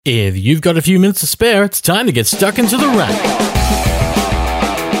If you've got a few minutes to spare, it's time to get stuck into the wrap.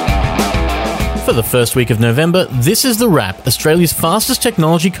 For the first week of November, this is The Wrap, Australia's fastest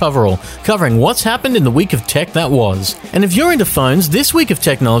technology coverall, covering what's happened in the week of tech that was. And if you're into phones, this week of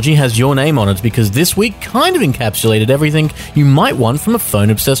technology has your name on it because this week kind of encapsulated everything you might want from a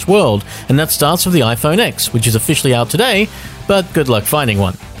phone-obsessed world. And that starts with the iPhone X, which is officially out today, but good luck finding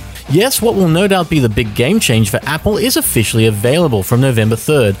one. Yes, what will no doubt be the big game change for Apple is officially available from November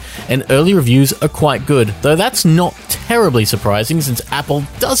 3rd, and early reviews are quite good, though that's not terribly surprising since Apple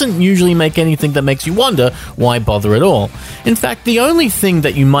doesn't usually make anything that makes you wonder why bother at all. In fact, the only thing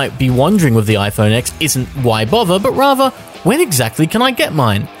that you might be wondering with the iPhone X isn't why bother, but rather, when exactly can I get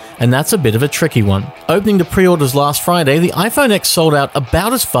mine? And that's a bit of a tricky one. Opening to pre-orders last Friday, the iPhone X sold out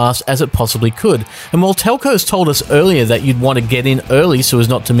about as fast as it possibly could. And while telcos told us earlier that you'd want to get in early so as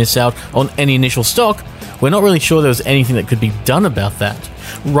not to miss out on any initial stock, we're not really sure there was anything that could be done about that.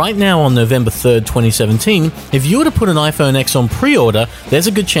 Right now on November 3rd, 2017, if you were to put an iPhone X on pre-order, there's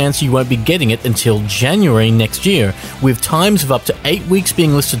a good chance you won't be getting it until January next year, with times of up to 8 weeks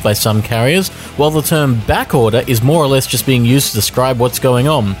being listed by some carriers, while the term backorder is more or less just being used to describe what's going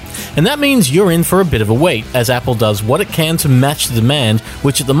on. And that means you're in for a bit of a wait, as Apple does what it can to match the demand,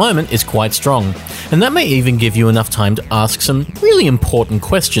 which at the moment is quite strong. And that may even give you enough time to ask some really important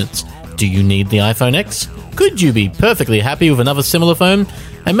questions. Do you need the iPhone X? Could you be perfectly happy with another similar phone?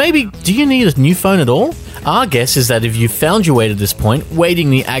 And maybe, do you need a new phone at all? Our guess is that if you've found your way to this point, waiting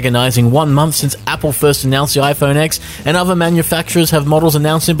the agonizing 1 month since Apple first announced the iPhone X, and other manufacturers have models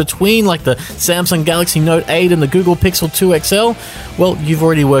announced in between, like the Samsung Galaxy Note 8 and the Google Pixel 2 XL, well, you've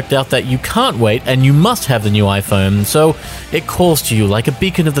already worked out that you can't wait and you must have the new iPhone, so it calls to you like a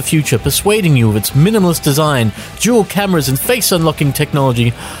beacon of the future, persuading you of its minimalist design, dual cameras and face-unlocking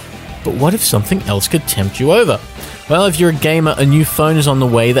technology. But what if something else could tempt you over? Well, if you're a gamer, a new phone is on the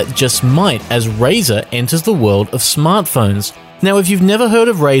way that just might, as Razer enters the world of smartphones. Now, if you've never heard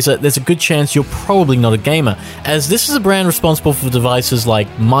of Razer, there's a good chance you're probably not a gamer, as this is a brand responsible for devices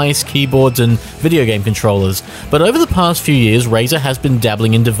like mice, keyboards, and video game controllers. But over the past few years, Razer has been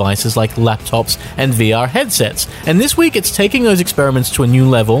dabbling in devices like laptops and VR headsets, and this week it's taking those experiments to a new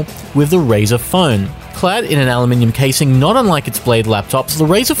level with the Razer phone. Clad in an aluminium casing not unlike its Blade laptops, the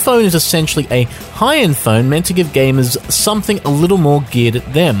Razer phone is essentially a high-end phone meant to give gamers something a little more geared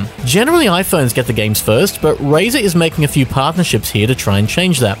at them. Generally, iPhones get the games first, but Razer is making a few partnerships here to try and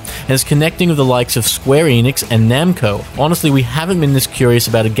change that, and is connecting with the likes of Square Enix and Namco. Honestly, we haven't been this curious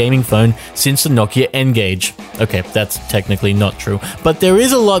about a gaming phone since the Nokia N-Gage. Okay, that's technically not true, but there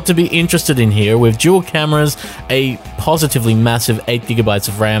is a lot to be interested in here, with dual cameras, a positively massive 8GB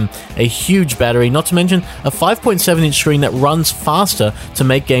of RAM, a huge battery, not to mention a 5.7-inch screen that runs faster to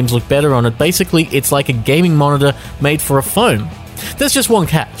make games look better on it. Basically, it's like a gaming monitor made for a phone. There's just one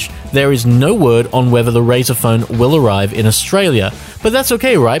catch. There is no word on whether the Razer phone will arrive in Australia. But that's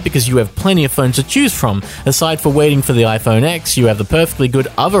okay, right? Because you have plenty of phones to choose from. Aside for waiting for the iPhone X, you have the perfectly good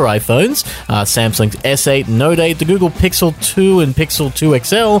other iPhones, Samsung's S8 and Note 8, the Google Pixel 2 and Pixel 2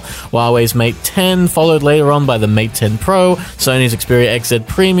 XL, Huawei's Mate 10, followed later on by the Mate 10 Pro, Sony's Xperia XZ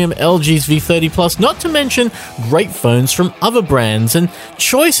Premium, LG's V30 Plus, not to mention great phones from other brands. And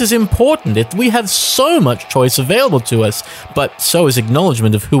choice is important. We have so much choice available to us, but so is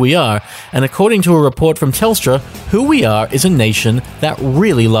acknowledgement of who we are. And according to a report from Telstra, who we are is a nation that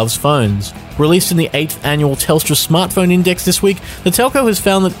really loves phones. Released in the 8th annual Telstra Smartphone Index this week, the telco has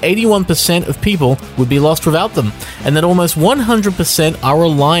found that 81% of people would be lost without them, and that almost 100% are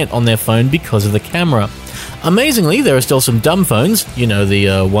reliant on their phone because of the camera. Amazingly, there are still some dumb phones,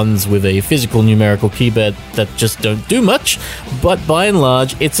 the ones with a physical numerical keypad that just don't do much, but by and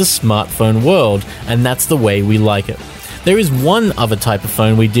large, it's a smartphone world, and that's the way we like it. There is one other type of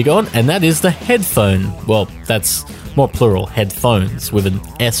phone we dig on, and that is the headphone. Well, that's more plural, headphones, with an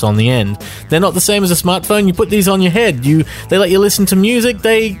S on the end. They're not the same as a smartphone. You put these on your head. They let you listen to music.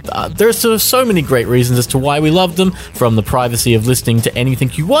 There's so many great reasons as to why we love them, from the privacy of listening to anything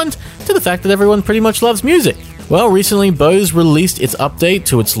you want, to the fact that everyone pretty much loves music. Well, recently Bose released its update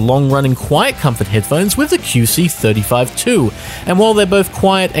to its long-running QuietComfort headphones with the QC35-2. And while they're both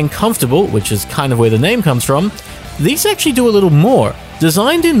quiet and comfortable, which is kind of where the name comes from, these actually do a little more.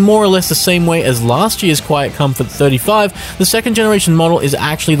 Designed in more or less the same way as last year's QuietComfort 35, the second generation model is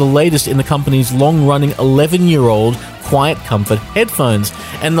actually the latest in the company's long-running 11-year-old QuietComfort headphones.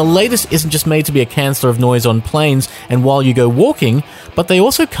 And the latest isn't just made to be a canceller of noise on planes and while you go walking, but they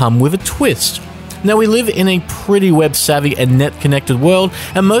also come with a twist. Now, we live in a pretty web-savvy and net-connected world,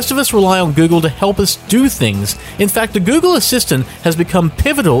 and most of us rely on Google to help us do things. In fact, the Google Assistant has become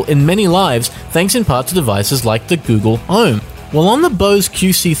pivotal in many lives, thanks in part to devices like the Google Home. Well, on the Bose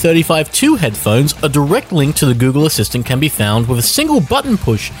QC35-2 headphones, a direct link to the Google Assistant can be found with a single button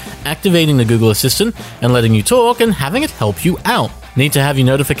push, activating the Google Assistant and letting you talk and having it help you out. Need to have your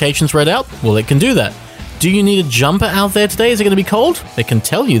notifications read out? Well, it can do that. Do you need a jumper out there today? Is it going to be cold? It can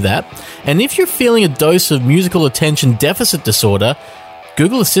tell you that. And if you're feeling a dose of musical attention deficit disorder,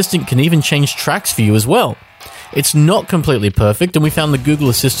 Google Assistant can even change tracks for you as well. It's not completely perfect, and we found the Google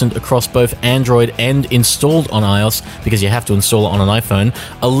Assistant across both Android and installed on iOS, because you have to install it on an iPhone,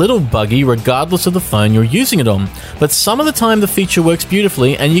 a little buggy regardless of the phone you're using it on. But some of the time the feature works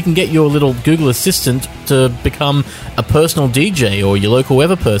beautifully, and you can get your little Google Assistant to become a personal DJ or your local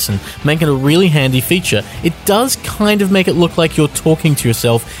weather person, making it a really handy feature. It does kind of make it look like you're talking to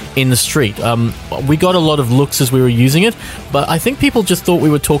yourself in the street. We got a lot of looks as we were using it, but I think people just thought we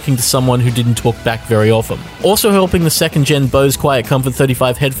were talking to someone who didn't talk back very often. Also helping the second-gen Bose QuietComfort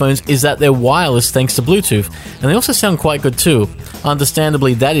 35 headphones is that they're wireless thanks to Bluetooth, and they also sound quite good too.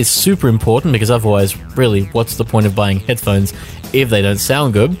 Understandably, that is super important, because otherwise, really, what's the point of buying headphones if they don't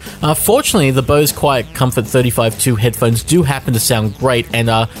sound good? Fortunately, the Bose QuietComfort 35-2 headphones do happen to sound great and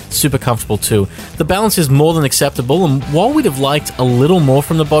are super comfortable too. The balance is more than acceptable, and while we'd have liked a little more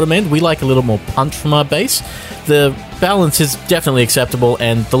from the bottom end, we like a little more punch from our bass. The balance is definitely acceptable,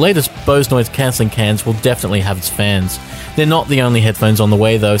 and the latest Bose noise-cancelling cans will definitely have its fans. They're not the only headphones on the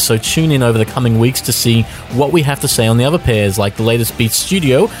way though, so tune in over the coming weeks to see what we have to say on the other pairs, like the latest Beats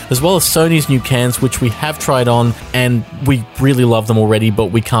Studio, as well as Sony's new cans, which we have tried on, and we really love them already, but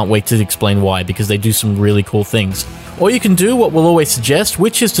we can't wait to explain why, because they do some really cool things. Or you can do what we'll always suggest,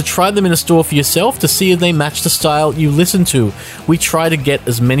 which is to try them in a store for yourself to see if they match the style you listen to. We try to get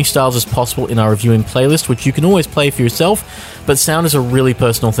as many styles as possible in our reviewing playlist, which you can always play for yourself, but sound is a really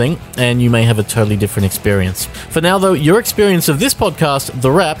personal thing, and you may have a totally different experience. For now though, your experience of this podcast,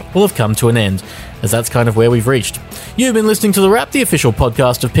 The Wrap, will have come to an end, as that's kind of where we've reached. You've been listening to The Wrap, the official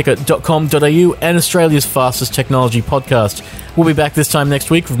podcast of picket.com.au and Australia's fastest technology podcast. We'll be back this time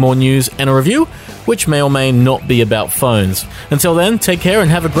next week with more news and a review, which may or may not be about phones. Until then, take care and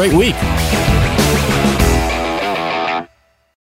have a great week.